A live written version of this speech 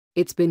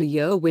It's been a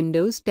year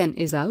Windows 10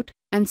 is out,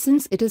 and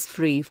since it is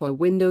free for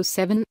Windows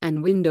 7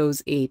 and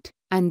Windows 8,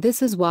 and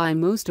this is why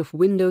most of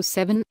Windows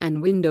 7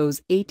 and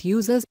Windows 8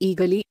 users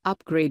eagerly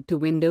upgrade to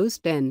Windows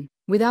 10,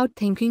 without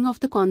thinking of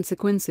the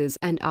consequences,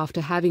 and after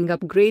having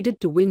upgraded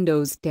to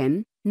Windows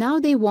 10, now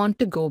they want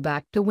to go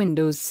back to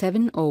Windows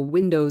 7 or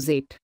Windows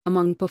 8.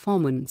 Among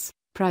performance,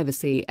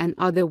 privacy and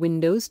other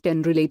Windows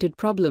 10 related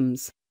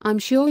problems, I'm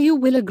sure you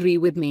will agree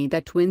with me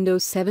that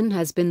Windows 7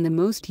 has been the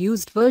most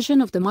used version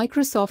of the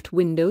Microsoft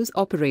Windows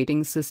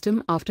operating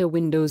system after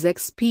Windows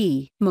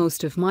XP.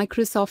 Most of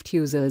Microsoft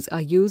users are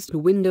used to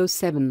Windows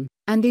 7,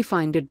 and they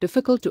find it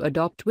difficult to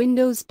adopt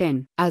Windows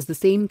 10, as the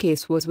same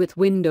case was with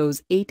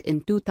Windows 8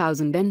 in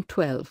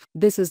 2012.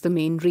 This is the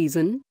main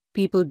reason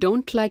people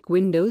don't like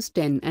Windows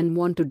 10 and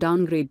want to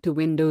downgrade to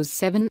Windows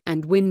 7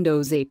 and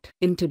Windows 8.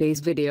 In today's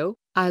video,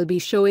 I'll be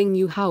showing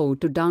you how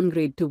to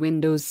downgrade to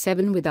Windows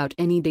 7 without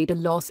any data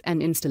loss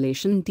and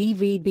installation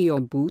DVD or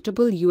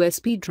bootable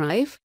USB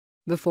drive.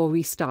 Before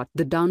we start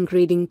the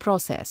downgrading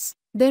process,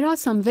 there are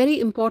some very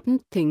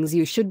important things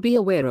you should be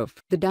aware of.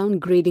 The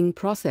downgrading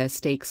process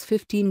takes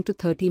 15 to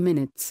 30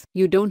 minutes.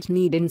 You don't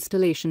need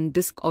installation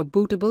disk or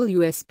bootable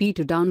USB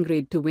to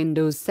downgrade to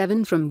Windows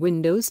 7 from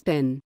Windows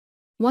 10.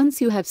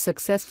 Once you have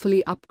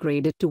successfully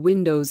upgraded to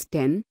Windows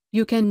 10,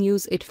 you can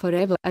use it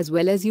forever, as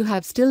well as you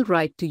have still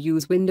right to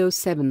use Windows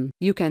 7.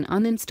 You can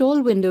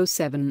uninstall Windows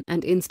 7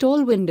 and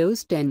install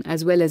Windows 10,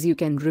 as well as you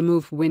can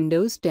remove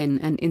Windows 10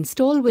 and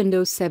install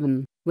Windows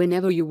 7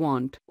 whenever you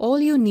want. All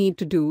you need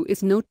to do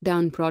is note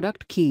down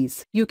product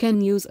keys. You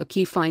can use a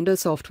key finder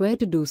software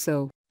to do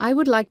so. I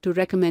would like to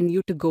recommend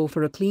you to go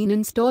for a clean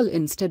install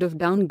instead of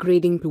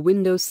downgrading to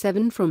Windows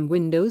 7 from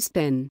Windows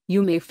 10.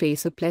 You may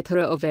face a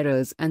plethora of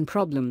errors and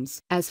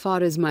problems. As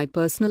far as my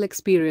personal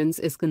experience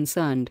is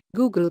concerned,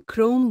 Google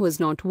Chrome was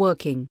not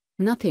working.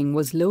 Nothing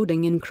was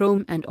loading in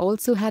Chrome, and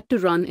also had to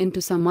run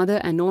into some other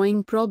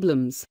annoying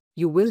problems.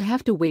 You will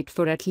have to wait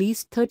for at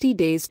least 30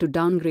 days to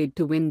downgrade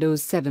to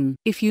Windows 7.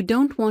 If you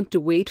don't want to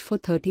wait for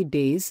 30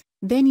 days,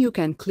 then you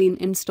can clean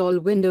install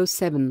Windows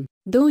 7.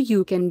 Though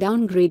you can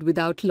downgrade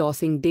without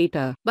losing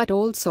data, but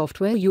all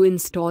software you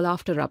install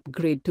after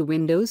upgrade to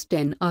Windows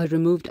 10 are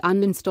removed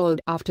uninstalled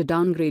after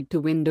downgrade to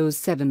Windows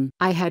 7.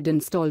 I had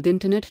installed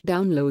Internet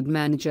Download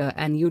Manager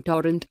and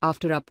uTorrent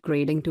after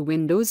upgrading to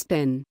Windows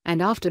 10,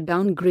 and after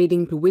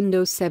downgrading to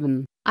Windows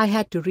 7, I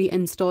had to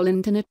reinstall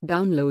Internet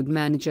Download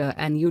Manager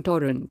and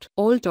uTorrent.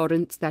 All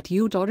torrents that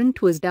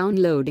uTorrent was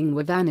downloading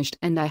were vanished,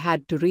 and I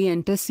had to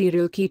re-enter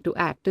serial key to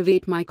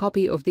activate my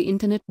copy of the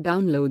Internet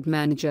Download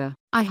Manager.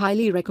 I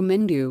highly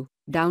recommend you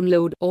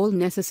download all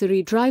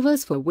necessary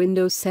drivers for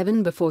Windows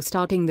 7 before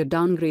starting the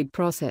downgrade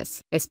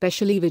process,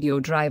 especially video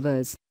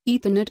drivers,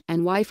 Ethernet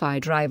and Wi-Fi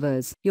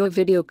drivers. Your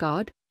video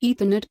card,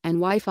 Ethernet and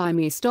Wi-Fi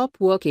may stop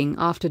working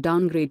after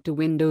downgrade to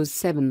Windows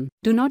 7.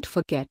 Do not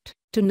forget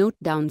to note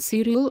down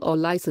serial or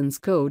license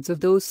codes of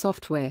those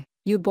software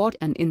you bought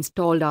and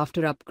installed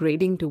after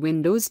upgrading to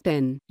Windows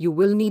 10. You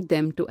will need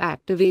them to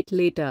activate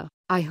later.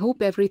 I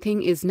hope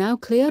everything is now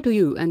clear to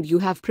you and you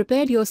have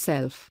prepared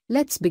yourself.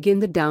 Let's begin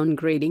the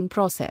downgrading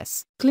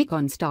process. Click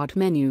on Start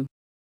menu.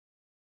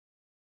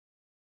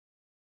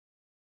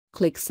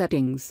 Click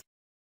Settings.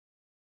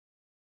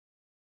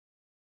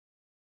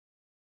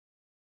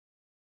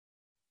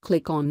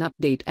 Click on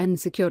Update and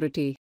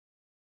Security.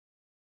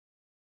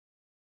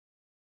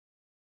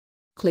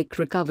 Click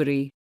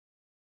Recovery.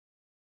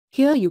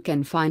 Here you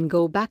can find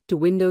Go Back to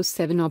Windows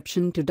 7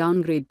 option to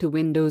downgrade to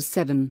Windows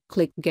 7.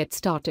 Click Get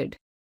Started.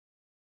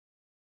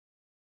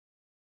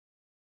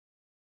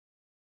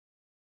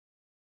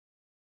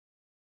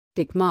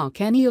 Tick mark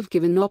any of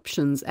given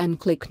options and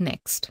click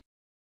Next.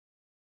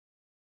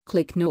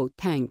 Click No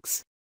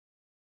Thanks.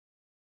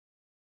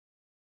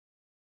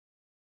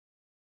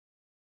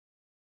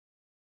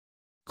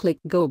 Click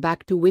Go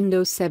Back to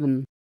Windows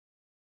 7.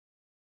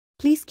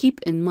 Please keep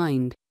in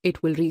mind,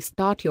 it will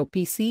restart your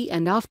PC,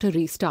 and after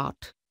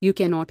restart, you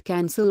cannot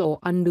cancel or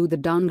undo the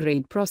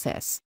downgrade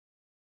process.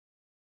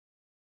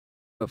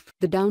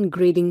 The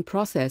downgrading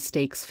process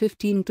takes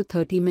 15 to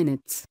 30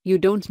 minutes. You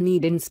don't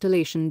need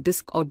installation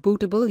disk or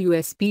bootable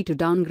USB to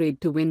downgrade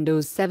to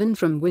Windows 7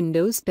 from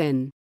Windows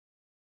 10.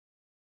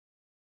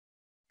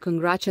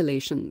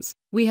 Congratulations,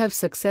 we have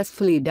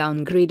successfully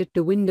downgraded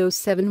to Windows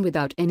 7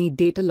 without any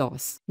data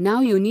loss. Now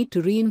you need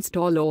to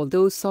reinstall all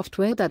those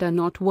software that are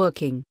not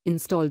working,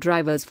 install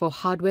drivers for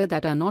hardware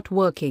that are not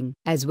working,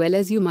 as well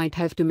as you might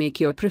have to make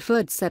your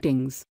preferred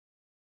settings.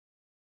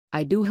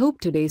 I do hope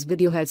today's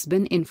video has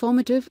been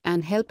informative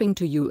and helping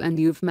to you, and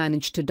you've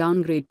managed to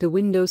downgrade to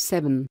Windows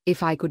 7.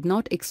 If I could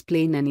not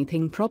explain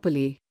anything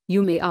properly,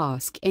 you may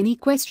ask any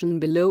question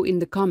below in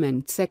the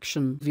comment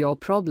section of your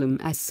problem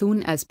as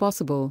soon as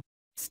possible.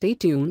 Stay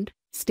tuned,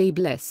 stay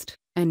blessed,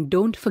 and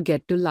don't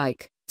forget to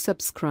like,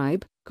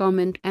 subscribe,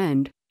 comment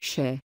and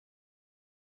share.